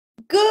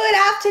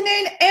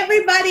afternoon,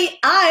 everybody.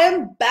 I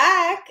am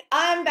back.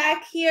 I'm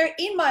back here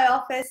in my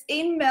office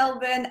in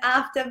Melbourne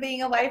after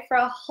being away for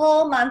a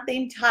whole month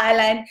in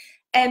Thailand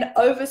and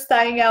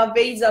overstaying our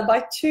visa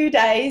by 2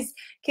 days.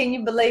 Can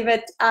you believe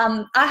it?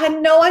 I had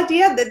no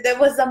idea that there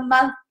was a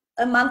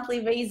monthly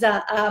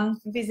visa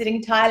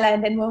visiting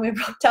Thailand, and when we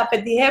rocked up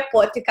at the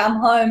airport to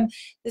come home,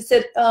 they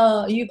said,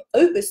 you've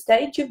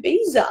overstayed your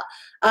visa.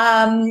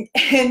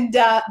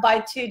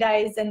 By 2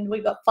 days, and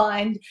we got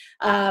fined,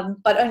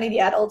 but only the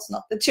adults,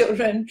 not the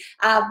children.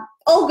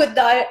 All good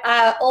though,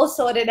 all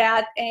sorted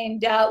out,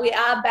 and we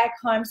are back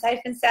home safe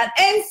and sound,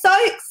 and so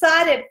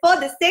excited for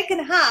the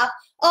second half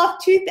of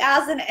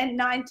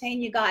 2019,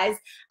 you guys.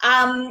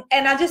 And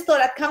I just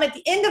thought I'd come at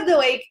the end of the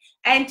week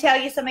and tell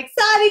you some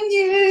exciting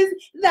news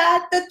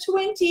that the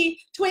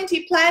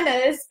 2020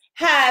 planners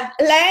have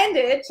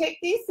landed. Check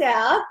this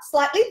out,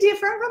 slightly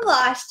different from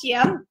last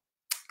year.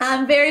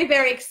 I'm very,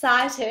 very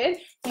excited.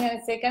 Hang on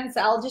a second,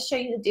 so I'll just show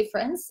you the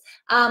difference.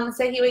 So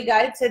here we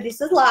go. So this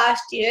is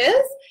last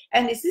year's,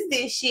 and this is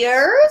this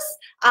year's.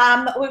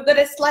 We've got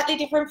a slightly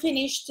different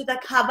finish to the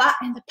cover,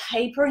 and the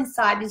paper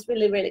inside is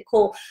really, really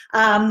cool.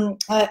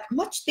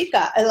 Much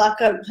thicker.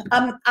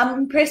 I'm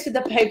impressed with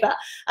the paper.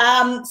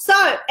 And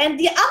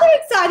the other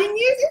exciting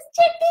news is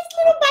check these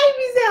little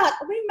babies out.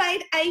 We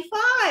made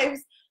A5s.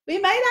 We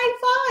made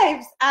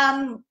A5s.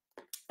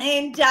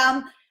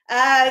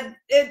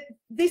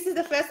 This is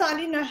the first time I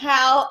didn't know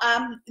how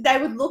they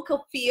would look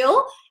or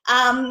feel.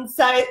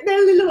 So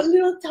they're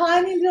little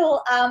tiny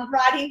little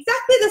writing,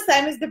 exactly the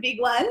same as the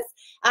big ones,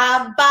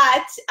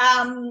 but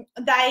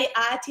they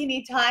are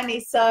teeny tiny.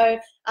 So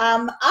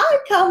I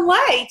can't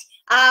wait.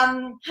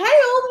 Hey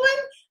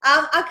Aldwin,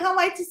 I can't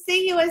wait to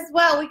see you as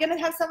well. We're going to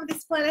have some of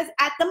these planners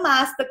at the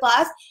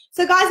masterclass.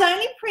 So guys, I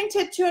only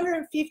printed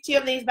 250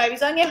 of these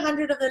babies, only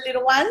 100 of the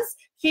little ones,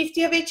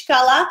 50 of each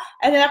color,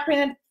 and then I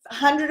printed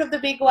 100 of the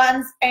big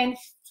ones and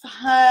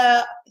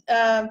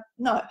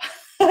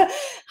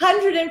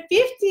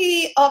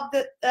 150 of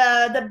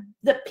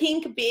the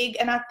pink big,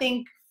 and I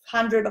think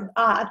 100 of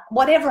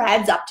whatever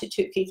adds up to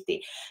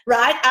 250,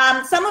 right?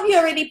 Some of you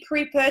already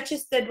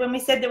pre-purchased it when we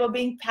said they were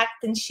being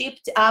packed and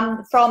shipped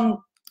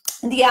from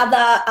the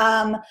other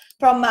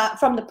from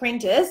the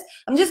printers.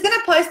 I'm just going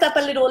to post up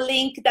a little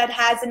link that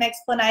has an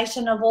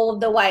explanation of all of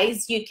the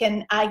ways you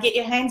can get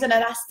your hands on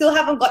it. I still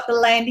haven't got the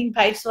landing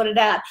page sorted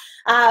out,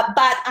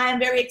 but I'm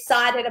very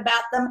excited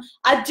about them.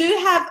 I do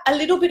have a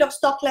little bit of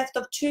stock left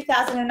of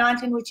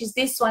 2019, which is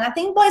this one. I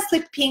think Boy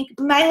Slip Pink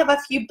may have a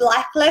few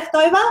black left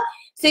over.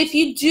 So if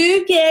you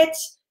do get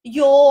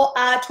your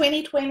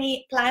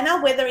 2020 planner,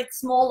 whether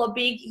it's small or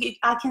big,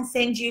 I can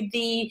send you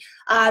the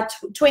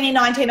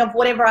 2019 of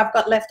whatever I've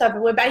got left over.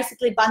 We're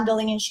basically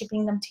bundling and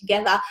shipping them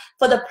together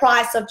for the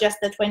price of just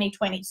the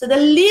 2020. So the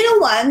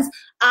little ones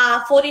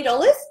are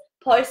 $40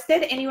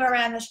 posted anywhere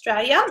around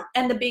Australia,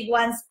 and the big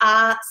ones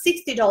are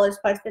 $60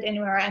 posted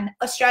anywhere around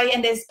Australia,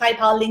 and there's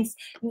PayPal links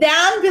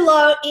down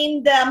below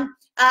in the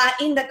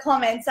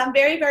comments. I'm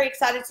very, very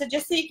excited. So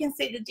just so you can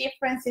see the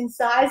difference in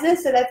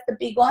sizes, so that's the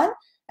big one,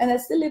 and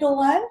that's the little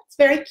one. It's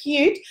very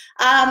cute.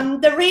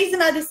 The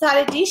reason I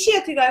decided this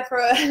year to go for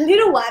a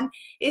little one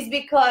is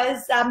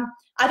because I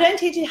don't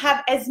tend to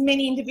have as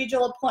many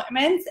individual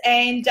appointments,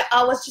 and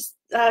I was just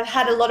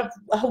had a lot of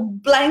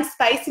blank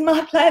space in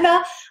my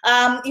planner,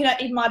 you know,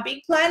 in my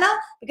big planner,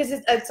 because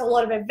it's a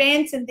lot of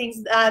events and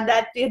things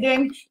that you're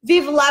doing.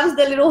 Viv loves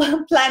the little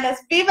planners.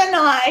 Viv and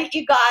I,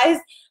 you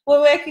guys,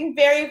 were working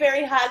very,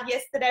 very hard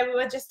yesterday. We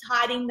were just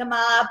hiding them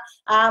up,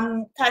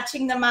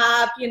 touching them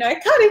up, you know,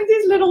 cutting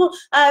these little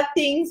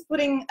things,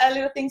 putting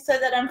little things so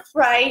that I'm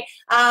free,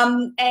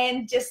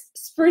 and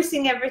just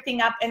sprucing everything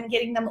up and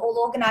getting them all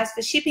organized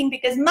for shipping,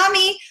 because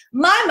mummy,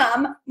 my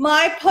mum,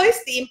 my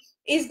postie,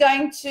 is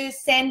going to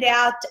send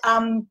out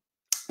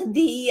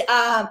the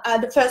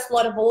first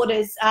lot of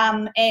orders,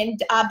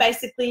 and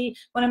basically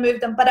want to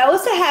move them. But I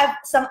also have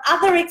some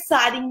other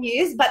exciting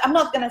news, but I'm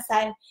not going to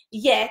say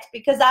yet,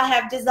 because I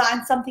have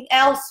designed something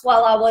else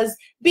while I was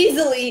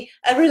busily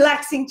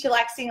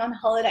chillaxing on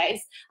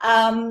holidays.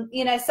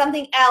 You know,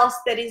 something else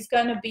that is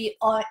going to be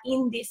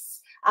in this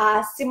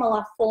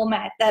similar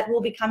format that will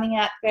be coming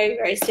out very,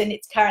 very soon.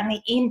 It's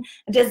currently in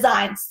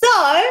design.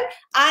 So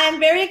I'm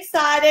very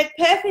excited.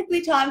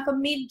 Perfectly timed for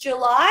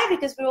mid-July,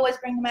 because we always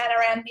bring them out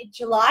around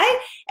mid-July,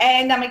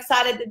 and I'm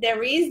excited that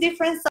there is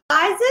different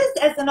sizes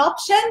as an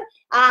option.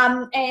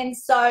 And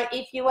so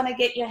if you want to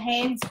get your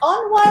hands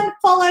on one,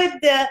 follow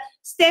the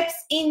steps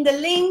in the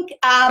link,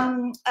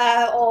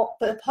 or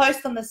the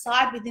post on the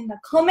side within the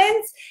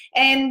comments.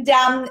 And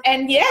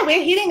yeah,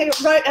 we're hitting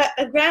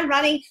a ground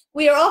running.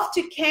 We are off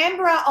to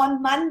Canberra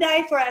on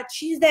Monday for our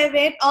Tuesday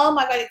event. Oh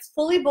my God, it's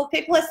fully booked.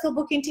 People are still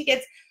booking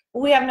tickets.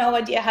 We have no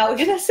idea how we're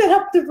going to set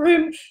up the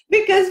room,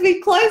 because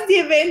we closed the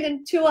event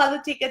and 2 other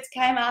tickets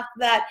came after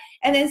that.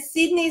 And then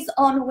Sydney's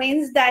on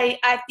Wednesday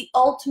at the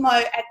Ultimo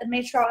at the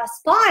Metro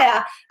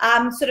Aspire,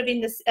 sort of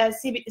in the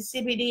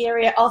CBD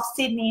area of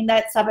Sydney, in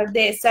that suburb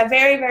there. So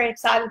very, very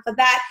excited for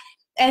that.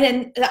 And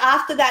then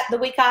after that, the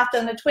week after,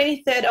 on the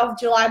 23rd of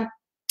July,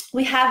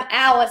 we have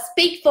our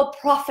Speak for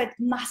Profit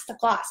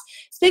Masterclass.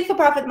 Speak for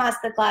Profit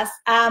Masterclass,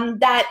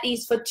 that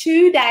is for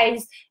 2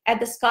 days at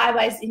the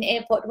Skyways in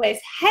Airport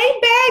West. Hey,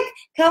 Beck,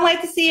 can't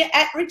wait to see you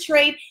at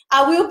retreat.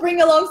 I will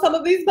bring along some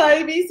of these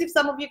babies if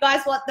some of you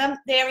guys want them.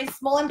 They're in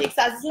small and big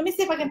sizes. Let me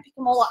see if I can pick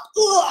them all up.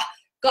 Ugh,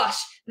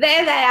 gosh,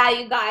 there they are,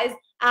 you guys.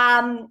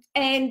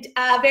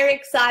 Very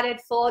excited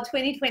for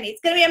 2020.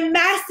 It's going to be a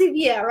massive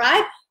year,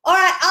 right? All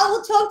right, I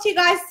will talk to you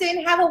guys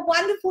soon. Have a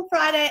wonderful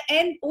Friday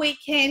and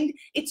weekend.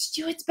 It's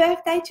Stuart's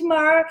birthday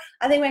tomorrow.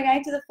 I think we're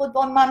going to the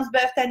football mum's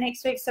birthday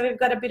next week, so we've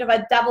got a bit of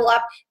a double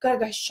up. Got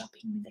to go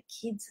shopping with the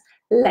kids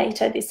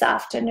later this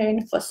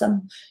afternoon for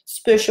some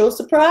special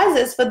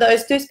surprises for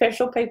those 2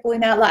 special people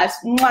in our lives.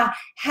 Mwah.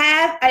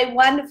 Have a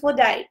wonderful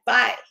day.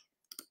 Bye.